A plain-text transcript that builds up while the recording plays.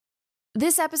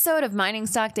This episode of Mining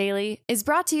Stock Daily is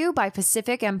brought to you by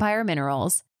Pacific Empire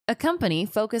Minerals, a company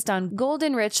focused on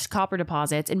gold-enriched copper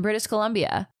deposits in British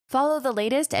Columbia. Follow the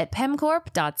latest at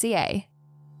pemcorp.ca.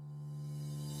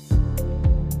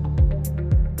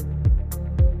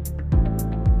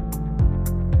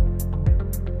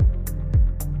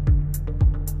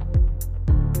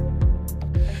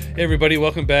 Hey everybody,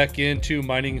 welcome back into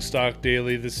Mining Stock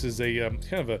Daily. This is a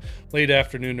kind of a late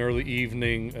afternoon, early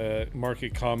evening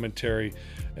market commentary,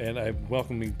 and I'm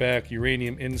welcoming back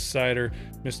Uranium Insider,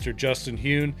 Mr. Justin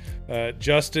Huhn.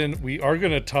 Justin, we are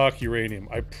going to talk uranium.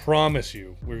 I promise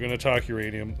you, we're going to talk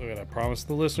uranium, and I promise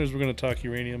the listeners we're going to talk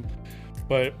uranium.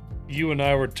 But you and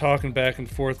I were talking back and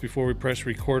forth before we pressed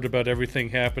record about everything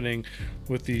happening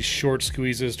with these short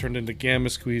squeezes turned into gamma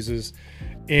squeezes.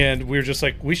 And we were just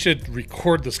like, we should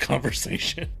record this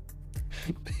conversation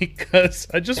because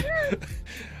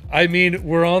I mean,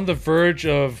 we're on the verge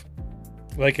of,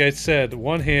 like I said,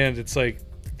 one hand, it's like,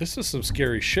 this is some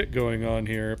scary shit going on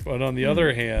here. But on the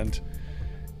other hand,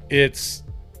 it's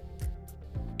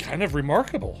kind of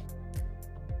remarkable.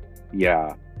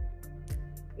 Yeah,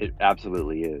 it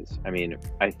absolutely is. I mean,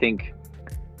 I think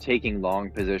taking long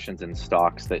positions in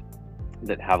stocks that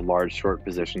have large short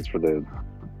positions for the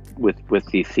with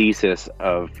the thesis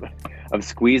of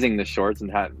squeezing the shorts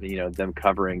and them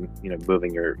covering,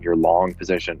 moving your long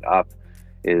position up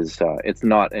is it's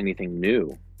not anything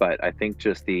new, but I think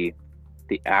just the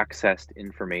accessed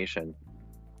information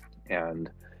and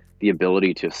the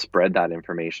ability to spread that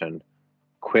information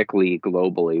quickly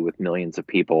globally with millions of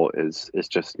people is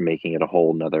just making it a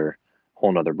whole nother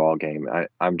ball game.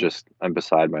 I'm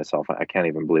beside myself. I can't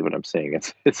even believe what I'm seeing.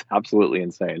 It's absolutely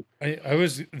insane. I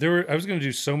was going to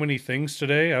do so many things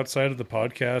today outside of the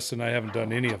podcast, and I haven't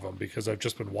done any of them because I've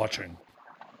just been watching.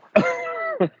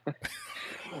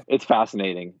 It's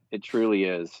fascinating. It truly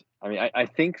is. I mean, I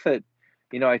think that,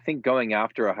 I think going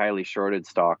after a highly shorted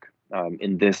stock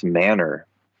in this manner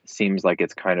seems like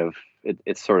it's kind of,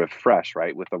 it's sort of fresh,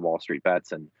 right? With the Wall Street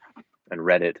Bets and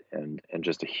Reddit and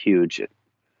just a huge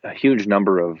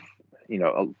number of,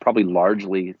 probably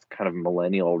largely kind of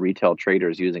millennial retail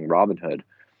traders using Robinhood.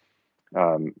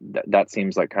 That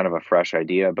seems like kind of a fresh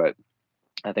idea, but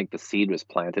I think the seed was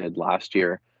planted last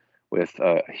year with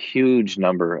a huge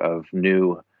number of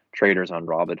new traders on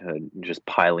Robinhood just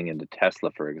piling into Tesla,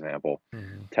 for example.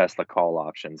 Tesla call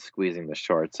options, squeezing the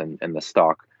shorts, and the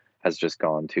stock has just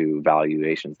gone to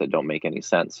valuations that don't make any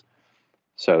sense.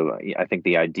 So I think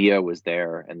the idea was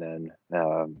there, and then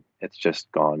it's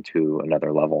just gone to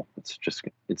another level. It's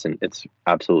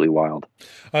absolutely wild.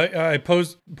 I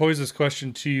posed this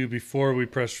question to you before we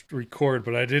pressed record,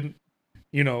 but I didn't.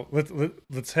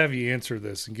 Let's have you answer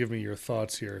this and give me your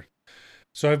thoughts here.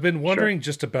 So I've been wondering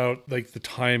just about like the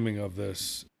timing of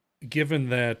this, given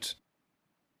that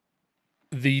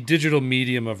the digital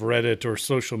medium of Reddit or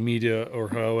social media or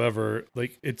however,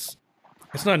 like it's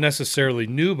not necessarily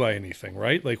new by anything,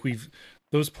 right? Like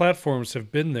those platforms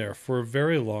have been there for a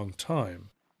very long time.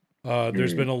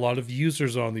 There's been a lot of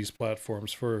users on these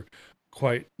platforms for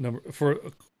quite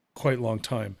a long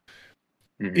time.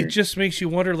 It just makes you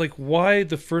wonder, like, why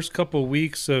the first couple of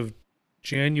weeks of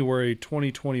January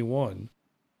 2021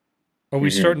 are we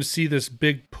starting to see this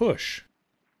big push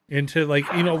into like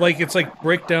it's like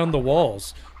break down the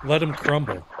walls, let them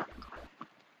crumble.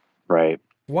 Right.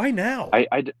 Why now?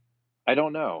 I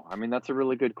don't know. I mean, that's a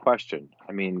really good question.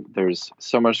 I mean, there's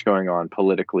so much going on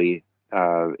politically.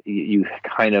 You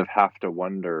kind of have to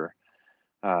wonder,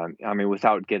 I mean,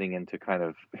 without getting into kind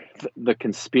of the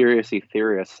conspiracy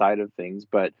theorist side of things,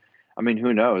 but I mean,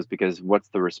 who knows? Because what's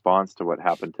the response to what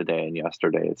happened today and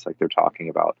yesterday? It's like they're talking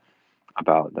about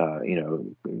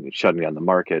shutting down the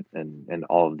market, and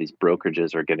all of these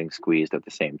brokerages are getting squeezed at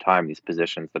the same time. These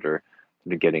positions that are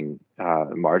getting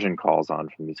margin calls on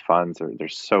from these funds they're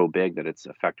so big that it's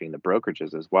affecting the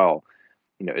brokerages as well.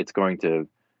 It's going to,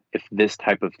 if this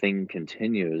type of thing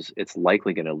continues, it's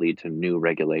likely going to lead to new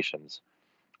regulations.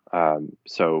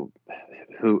 So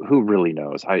who really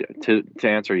knows? To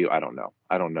answer you, I don't know.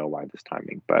 I don't know why this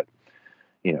timing, but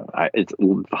it's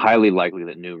highly likely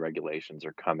that new regulations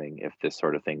are coming if this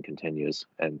sort of thing continues,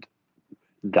 and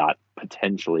that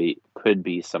potentially could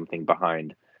be something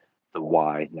behind the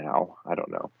why now. I don't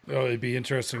know. Oh, it'd be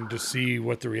interesting to see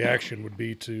what the reaction would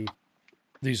be to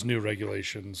these new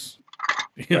regulations,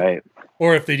 right?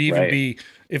 Or if they'd even be,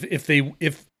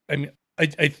 I mean,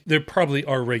 there probably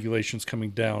are regulations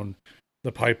coming down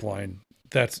the pipeline.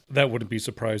 That wouldn't be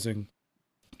surprising.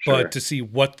 Sure. But to see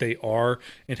what they are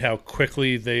and how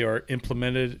quickly they are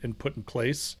implemented and put in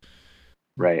place,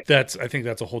 right? I think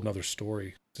that's a whole nother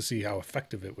story to see how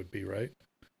effective it would be, right?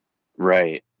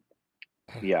 Right.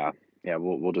 Yeah. yeah,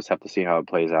 we'll just have to see how it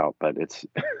plays out. But it's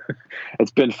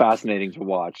it's been fascinating to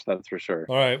watch, that's for sure.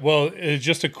 All right. Well,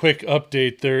 just a quick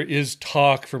update. There is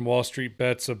talk from Wall Street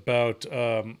Bets about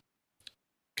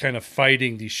kind of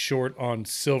fighting the short on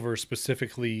silver,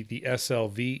 specifically the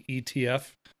SLV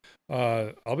ETF.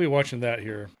 I'll be watching that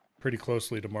here pretty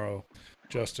closely tomorrow,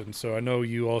 Justin. So I know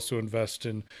you also invest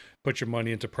and put your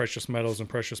money into precious metals and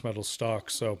precious metals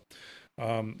stocks. So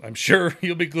I'm sure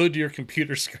you'll be glued to your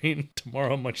computer screen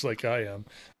tomorrow, much like I am.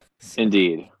 So.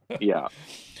 Indeed. Yeah.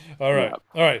 All right.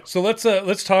 Yeah. All right. So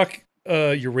let's talk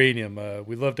uranium.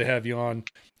 We'd love to have you on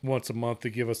once a month to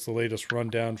give us the latest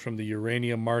rundown from the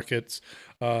uranium markets.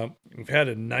 We've had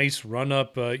a nice run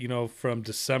up, from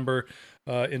December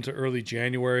into early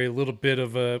January. A little bit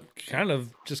of a kind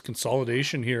of just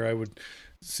consolidation here.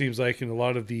 Seems like in a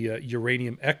lot of the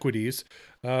uranium equities.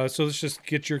 So let's just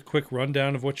get your quick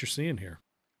rundown of what you're seeing here.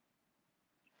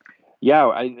 Yeah,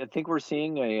 I think we're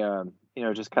seeing a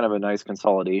just kind of a nice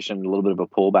consolidation, a little bit of a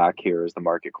pullback here as the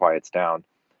market quiets down.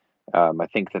 I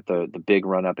think that the big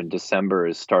run up in December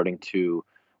we're starting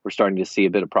to see a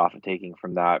bit of profit taking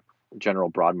from that general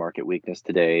broad market weakness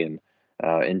today, and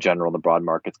in general the broad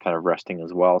market's kind of resting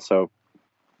as well. So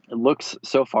it looks,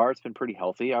 so far it's been pretty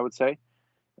healthy, I would say,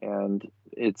 and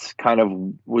it's kind of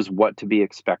was what to be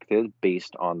expected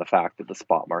based on the fact that the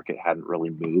spot market hadn't really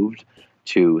moved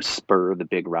to spur the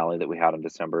big rally that we had in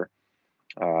December.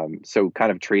 So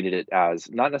kind of treated it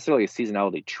as not necessarily a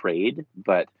seasonality trade,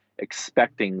 but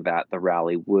expecting that the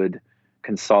rally would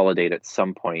consolidate at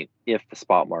some point if the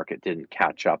spot market didn't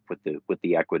catch up with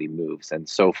the equity moves, and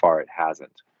so far it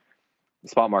hasn't. The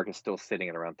spot market is still sitting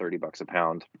at around $30 a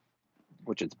pound,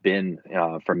 which it's been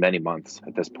for many months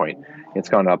at this point. It's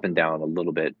gone up and down a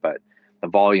little bit, but the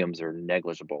volumes are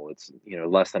negligible. It's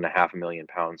less than 500,000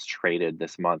 pounds traded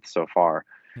this month so far.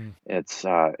 It's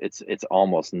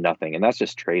almost nothing, and that's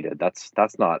just traded.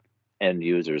 That's not end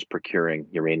users procuring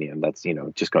uranium. That's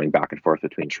just going back and forth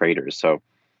between traders. So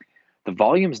the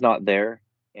volume's not there,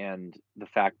 and the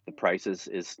fact the prices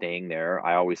is staying there,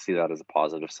 I always see that as a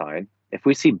positive sign. If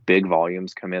we see big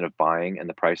volumes come in of buying and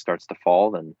the price starts to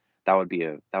fall, then that would be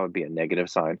a negative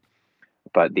sign.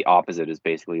 But the opposite is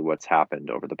basically what's happened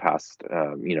over the past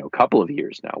couple of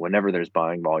years now. Whenever there's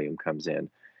buying volume comes in,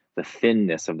 the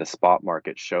thinness of the spot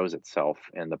market shows itself,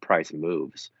 and the price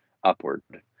moves upward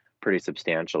pretty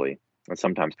substantially, and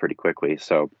sometimes pretty quickly.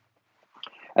 So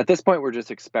at this point, we're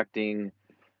just expecting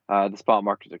the spot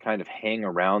market to kind of hang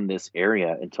around this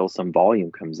area until some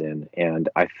volume comes in, and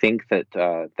I think that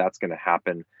that's going to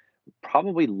happen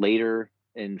probably later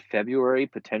in February,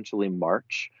 potentially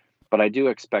March. But I do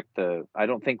expect I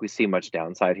don't think we see much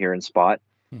downside here in spot.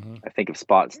 Mm-hmm. I think if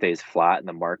spot stays flat and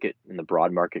the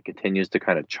broad market continues to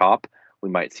kind of chop, we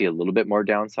might see a little bit more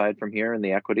downside from here in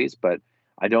the equities, but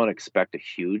I don't expect a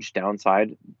huge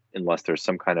downside unless there's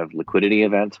some kind of liquidity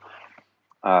event.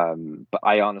 But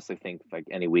I honestly think like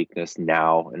any weakness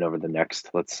now and over the next,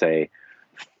 let's say,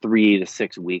 3 to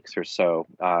 6 weeks or so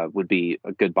would be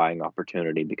a good buying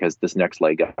opportunity, because this next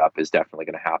leg up is definitely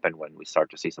going to happen when we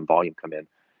start to see some volume come in.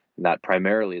 And that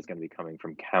primarily is going to be coming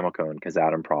from Cameco and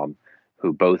Kazatomprom,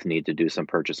 who both need to do some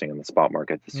purchasing in the spot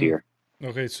market this year.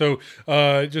 Okay, so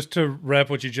just to wrap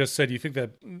what you just said, you think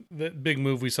that that big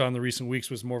move we saw in the recent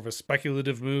weeks was more of a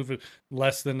speculative move,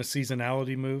 less than a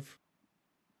seasonality move?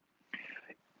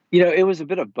 It was a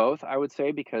bit of both, I would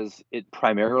say, because it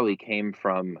primarily came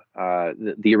from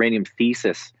the uranium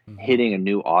thesis hitting a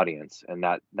new audience, and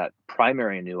that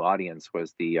primary new audience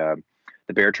was the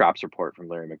Bear Traps report from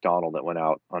Larry McDonald that went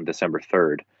out on December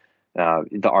 3rd.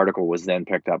 The article was then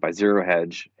picked up by Zero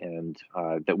Hedge, and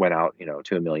that went out,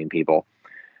 to 1 million people.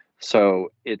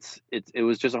 So it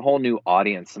was just a whole new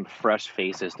audience, some fresh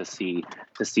faces to see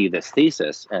this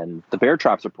thesis. And the Bear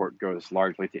Traps report goes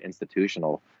largely to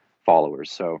institutional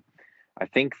followers. So I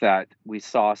think that we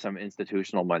saw some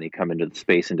institutional money come into the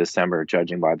space in December,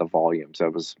 judging by the volumes.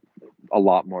 It was a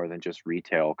lot more than just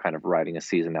retail kind of riding a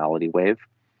seasonality wave.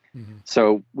 Mm-hmm.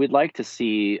 So we'd like to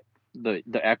see the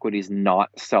equities not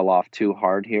sell off too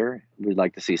hard here. We'd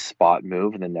like to see spot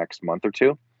move in the next month or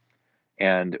two.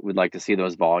 And we'd like to see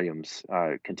those volumes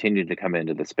continue to come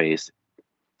into the space.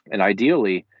 And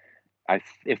ideally,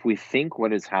 if we think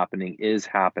what is happening,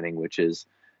 which is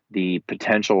the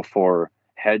potential for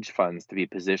hedge funds to be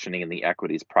positioning in the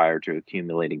equities prior to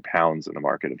accumulating pounds in the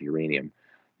market of uranium,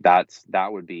 that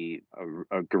would be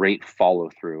a great follow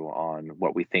through on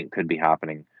what we think could be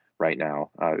happening right now.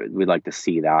 We'd like to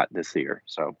see that this year.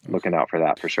 So looking out for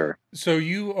that for sure. So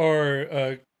you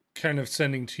are kind of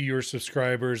sending to your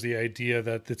subscribers the idea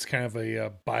that it's kind of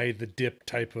a buy the dip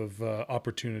type of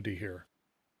opportunity here.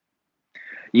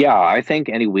 Yeah, I think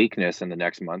any weakness in the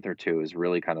next month or two is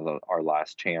really kind of our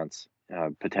last chance,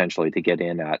 potentially to get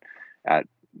in at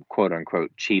quote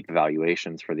unquote cheap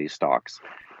valuations for these stocks.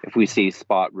 If we see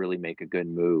spot really make a good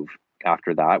move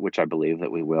after that, which I believe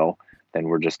that we will, then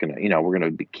we're just gonna, we're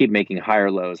gonna keep making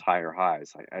higher lows, higher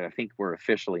highs. I think we're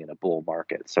officially in a bull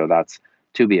market, so that's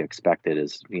to be expected.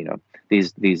 Is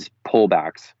these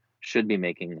pullbacks should be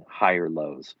making higher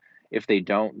lows. If they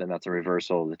don't, then that's a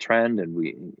reversal of the trend,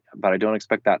 but I don't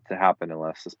expect that to happen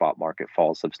unless the spot market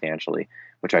falls substantially,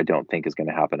 which I don't think is going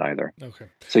to happen either. Okay.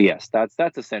 So yes,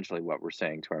 that's essentially what we're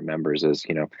saying to our members is,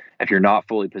 if you're not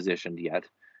fully positioned yet,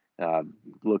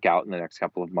 look out in the next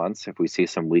couple of months if we see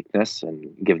some weakness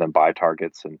and give them buy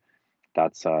targets, and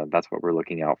that's what we're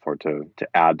looking out for to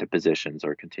add to positions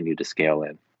or continue to scale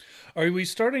in. Are we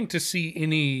starting to see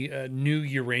any new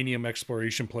uranium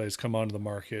exploration plays come onto the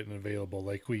market and available?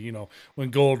 Like when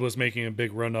gold was making a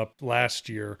big run up last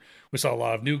year, we saw a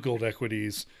lot of new gold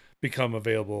equities become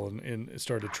available and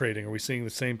started trading. Are we seeing the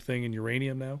same thing in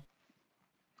uranium now?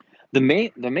 The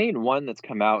main one that's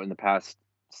come out in the past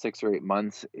 6 or 8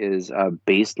 months is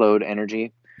Baseload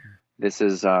Energy. This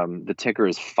is the ticker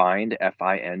is FIND,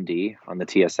 FIND on the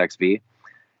TSXV.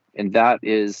 And that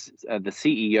is the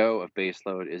CEO of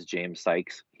Baseload is James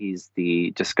Sykes. He's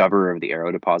the discoverer of the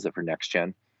Arrow deposit for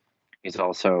NextGen. He's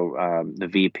also the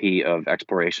VP of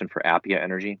exploration for Appia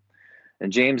Energy.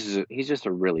 And James he's just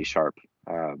a really sharp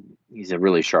he's a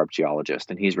really sharp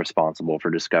geologist, and he's responsible for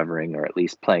discovering, or at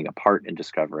least playing a part in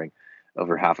discovering,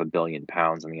 over 500 million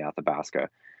pounds in the Athabasca.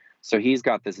 So he's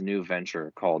got this new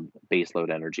venture called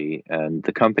Baseload Energy, and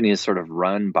the company is sort of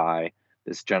run by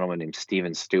this gentleman named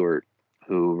Stephen Stewart,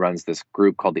 who runs this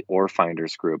group called the Ore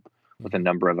Finders Group with a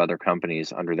number of other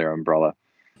companies under their umbrella.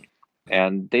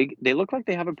 And they look like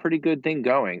they have a pretty good thing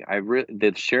going.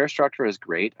 The share structure is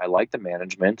great. I like the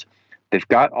management. They've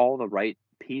got all the right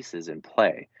pieces in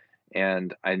play.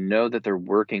 And I know that they're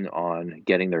working on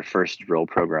getting their first drill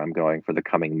program going for the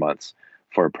coming months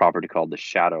for a property called the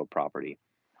Shadow property.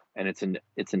 And it's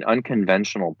an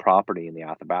unconventional property in the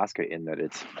Athabasca in that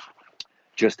it's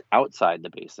just outside the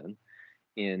basin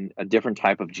in a different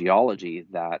type of geology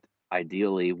that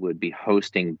ideally would be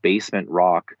hosting basement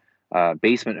rock,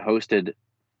 basement hosted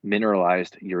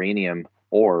mineralized uranium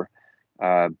ore,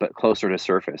 but closer to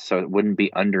surface. So it wouldn't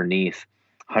be underneath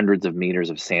hundreds of meters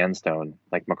of sandstone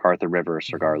like McArthur River or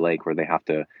Cigar Lake, where they have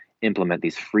to implement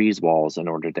these freeze walls in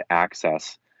order to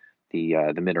access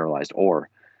the mineralized ore.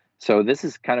 So this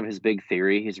is kind of his big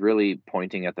theory. He's really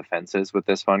pointing at the fences with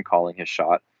this one, calling his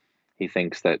shot. He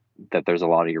thinks that there's a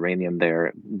lot of uranium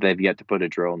there. They've yet to put a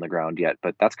drill in the ground yet,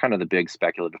 but that's kind of the big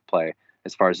speculative play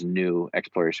as far as new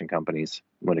exploration companies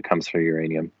when it comes to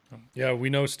uranium. Yeah,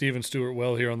 we know Stephen Stewart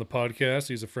well here on the podcast.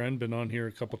 He's a friend, been on here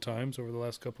a couple times over the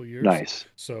last couple of years. Nice.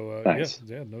 So nice.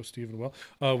 Yeah, know Stephen well.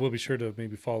 We'll be sure to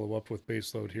maybe follow up with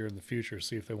Baseload here in the future,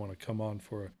 see if they want to come on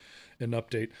for an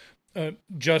update.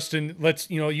 Justin,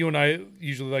 you and I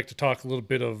usually like to talk a little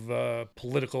bit of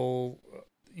political,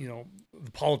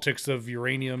 the politics of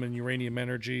uranium and uranium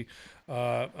energy.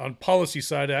 On policy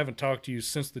side, I haven't talked to you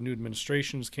since the new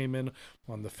administrations came in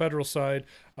on the federal side.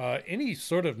 Any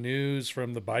sort of news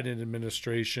from the Biden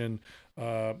administration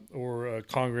or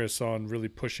Congress on really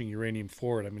pushing uranium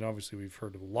forward? I mean, obviously, we've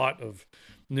heard a lot of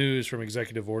news from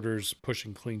executive orders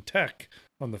pushing clean tech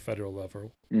on the federal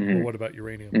level. Mm-hmm. Well, what about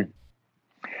uranium? Mm-hmm.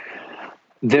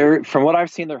 From what I've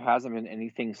seen, there hasn't been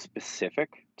anything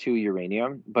specific to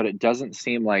uranium, but it doesn't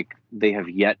seem like they have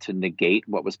yet to negate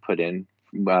what was put in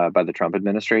by the Trump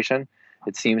administration.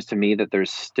 It seems to me that there's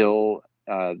still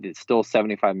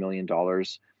 $75 million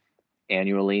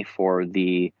annually for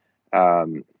the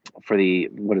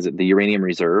the uranium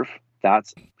reserve.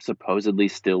 That's supposedly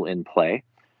still in play,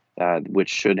 which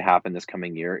should happen this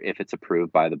coming year if it's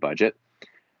approved by the budget.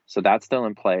 So that's still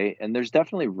in play. And there's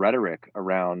definitely rhetoric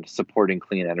around supporting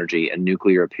clean energy, and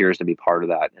nuclear appears to be part of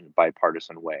that in a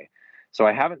bipartisan way. So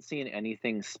I haven't seen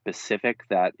anything specific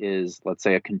that is, let's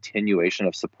say, a continuation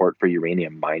of support for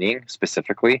uranium mining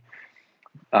specifically,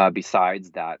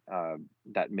 besides that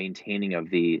maintaining of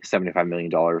the $75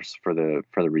 million for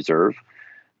the reserve.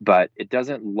 But it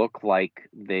doesn't look like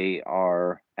they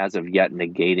are, as of yet,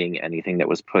 negating anything that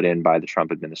was put in by the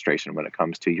Trump administration when it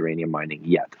comes to uranium mining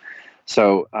yet.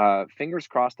 So fingers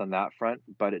crossed on that front,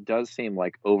 but it does seem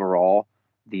like overall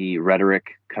the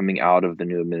rhetoric coming out of the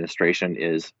new administration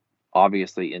is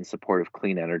obviously in support of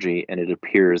clean energy, and it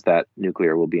appears that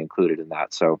nuclear will be included in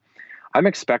that. So I'm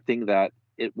expecting that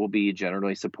it will be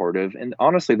generally supportive. And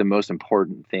honestly, the most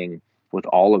important thing with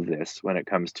all of this when it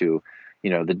comes to,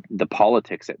 the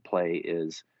politics at play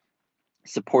is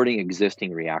supporting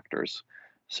existing reactors.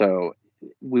 So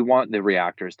we want the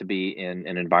reactors to be in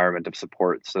an environment of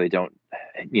support so they don't,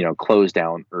 close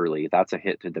down early. That's a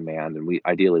hit to demand, and we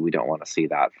don't want to see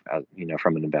that,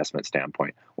 from an investment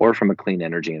standpoint or from a clean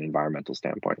energy and environmental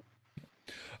standpoint.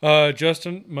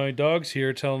 Justin, my dog's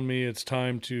here telling me it's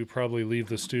time to probably leave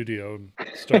the studio and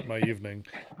start my evening.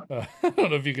 I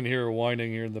don't know if you can hear her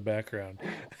whining here in the background.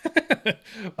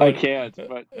 I can't,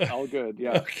 but all good.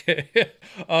 Yeah. Okay.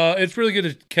 It's really good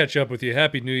to catch up with you.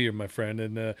 Happy New Year, my friend,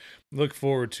 and look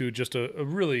forward to just a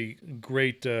really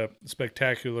great,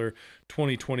 spectacular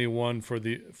 2021 for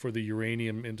the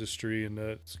uranium industry. And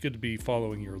it's good to be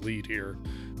following your lead here,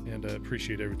 and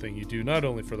appreciate everything you do, not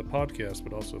only for the podcast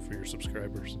but also for your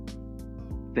subscribers.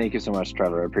 Thank you so much,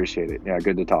 Trevor. I appreciate it. Yeah,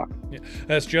 good to talk. Yeah,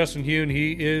 that's Justin Huhn.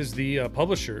 He is the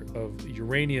publisher of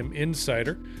Uranium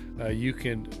Insider. You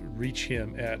can reach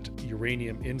him at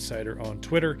Uranium Insider on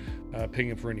Twitter. Ping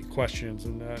him for any questions,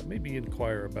 and maybe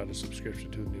inquire about a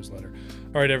subscription to the newsletter.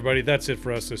 All right, everybody, that's it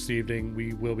for us this evening.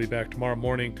 We will be back tomorrow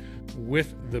morning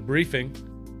with the briefing.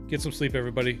 Get some sleep,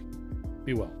 everybody.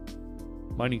 Be well.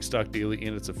 Mining Stock Daily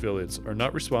and its affiliates are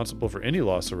not responsible for any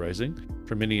loss arising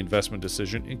from any investment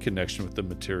decision in connection with the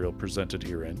material presented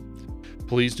herein.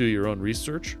 Please do your own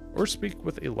research or speak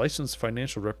with a licensed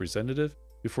financial representative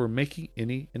before making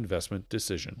any investment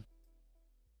decision.